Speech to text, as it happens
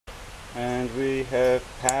and we have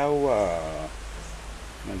power.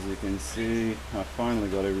 As you can see, I finally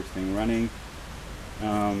got everything running.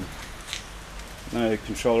 No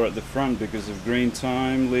controller at the front because of green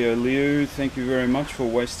time. Leo Liu, thank you very much for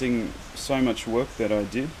wasting so much work that I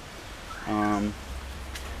did.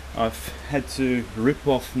 I've had to rip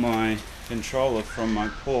off my controller from my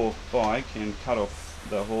poor bike and cut off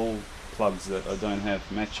the whole plugs that I don't have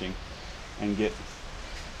matching and get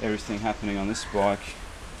everything happening on this bike.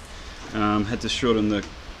 Had to shorten the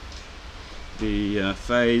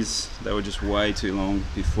phase. They were just way too long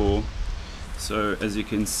before. So as you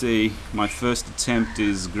can see, my first attempt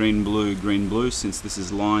is green blue, since this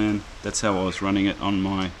is Lion. That's how I was running it on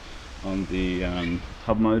the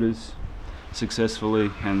hub motors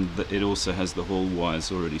successfully, and it also has the hall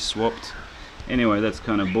wires already swapped. Anyway, that's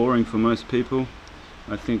kind of boring for most people.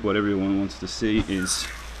 I think what everyone wants to see is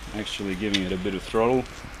actually giving it a bit of throttle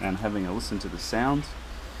and having a listen to the sound.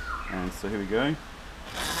 And so here we go.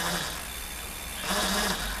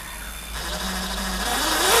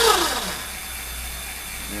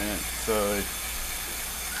 Yeah, so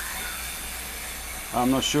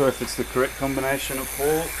I'm not sure if it's the correct combination of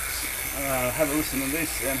forks. Have a listen to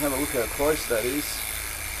this and have a look how close that is.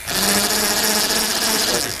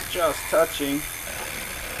 So it's just touching.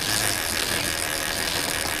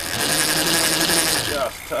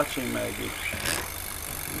 Just touching maybe.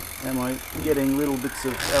 Am I getting little bits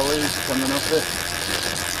of LEs coming off it?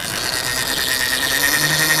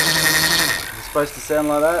 Is it supposed to sound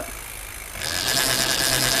like that?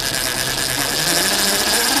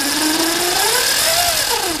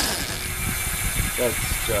 That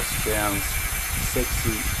just sounds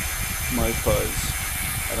sexy mofos.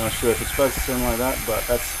 I'm not sure if it's supposed to sound like that, but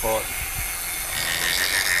that's hot.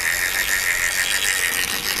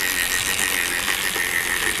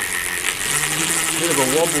 Bit of a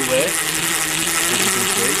wobble there, as you can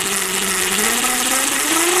see.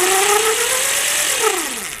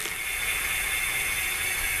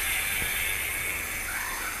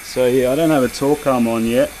 So yeah, I don't have a torque arm on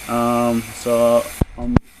yet, so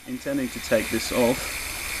I'm intending to take this off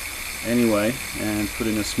anyway and put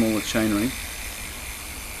in a smaller chainring.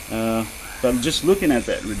 But just looking at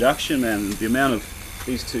that reduction and the amount of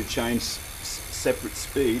these two chains separate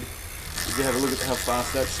speed, if you have a look at how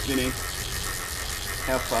fast that's spinning,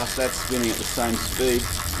 at the same speed,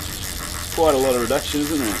 quite a lot of reduction,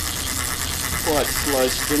 isn't it? Quite slow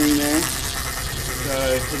spinning there.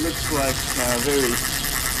 So it looks like very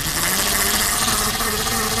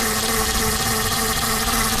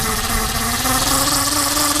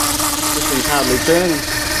this thing's hardly turning.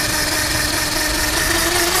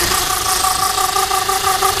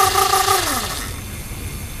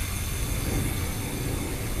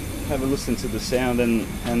 Have a listen to the sound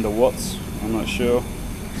and the watts. I'm not sure.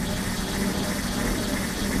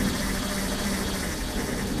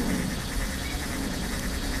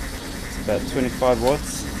 It's about 25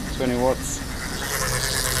 watts, 20 watts.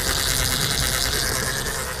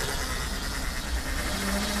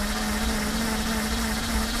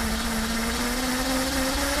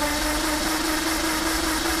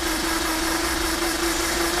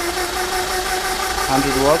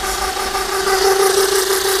 Watts.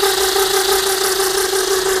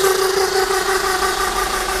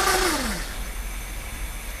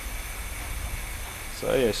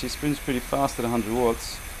 So yeah, she spins pretty fast at 100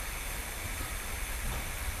 watts.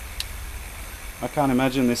 I can't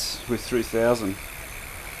imagine this with 3000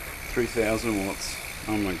 watts.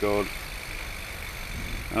 Oh my god.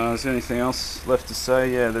 Is there anything else left to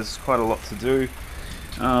say? Yeah, there's quite a lot to do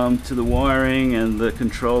to the wiring and the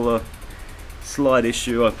controller. Slight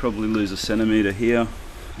issue, I probably lose a centimetre here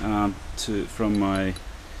from my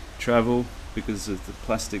travel because of the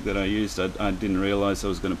plastic that I used. I didn't realise I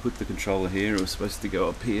was going to put the controller here. It was supposed to go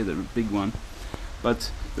up here, the big one.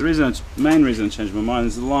 But the main reason I changed my mind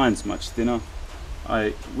is the line's much thinner.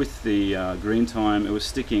 With the green time, it was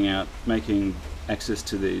sticking out, making access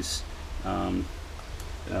to these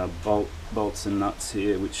bolts and nuts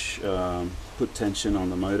here, which put tension on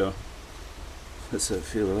the motor. Let's have a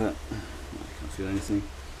feel of that. I can't feel anything.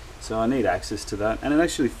 So I need access to that, and it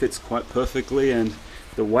actually fits quite perfectly, and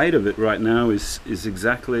the weight of it right now is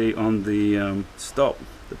exactly on the stop,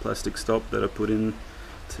 the plastic stop that I put in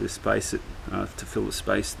to space it, to fill the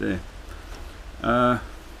space there.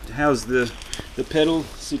 How's the pedal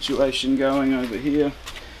situation going over here?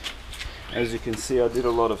 As you can see, I did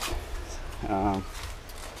a lot of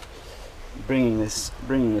bringing this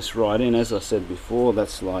right in. As I said before,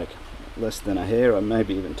 that's like less than a hair, or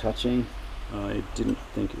maybe even touching. I didn't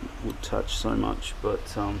think it would touch so much,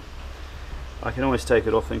 but I can always take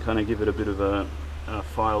it off and kind of give it a bit of a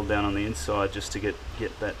filed down on the inside just to get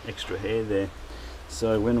that extra hair there.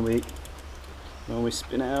 So when we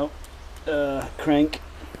spin our crank,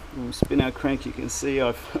 you can see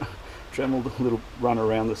I've trembled a little, run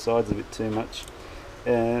around the sides a bit too much,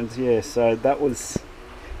 and yeah, so that's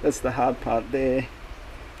the hard part there,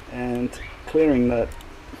 and clearing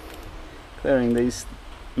these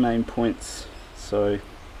main points. So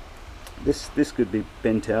this could be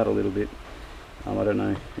bent out a little bit. I don't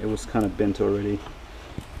know, it was kind of bent already,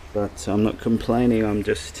 but I'm not complaining, I'm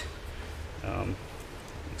just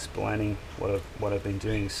explaining what I've been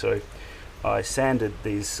doing. So I sanded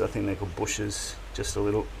these, I think they're called bushes, just a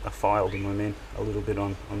little, I filed them in a little bit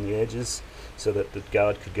on the edges so that the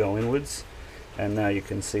guard could go inwards. And now you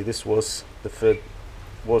can see this was, the third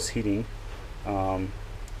was hitting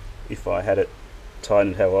if I had it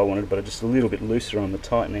tightened how I wanted, but just a little bit looser on the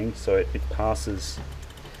tightening, so it passes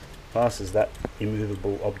that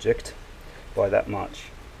immovable object by that much.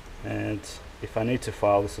 And if I need to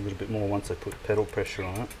file this a little bit more once I put pedal pressure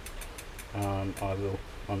on it, I will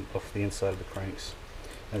off the inside of the cranks.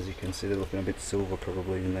 As you can see, they're looking a bit silver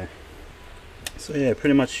probably in there. So yeah,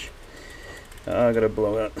 pretty much I gotta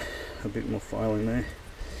blow out a bit more filing there.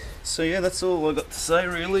 So yeah, that's all I got to say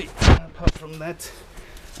really. Apart from that,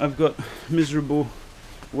 I've got miserable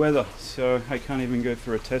weather, so I can't even go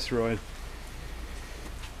for a test ride.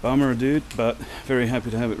 Bummer, dude, but very happy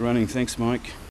to have it running. Thanks, Mike.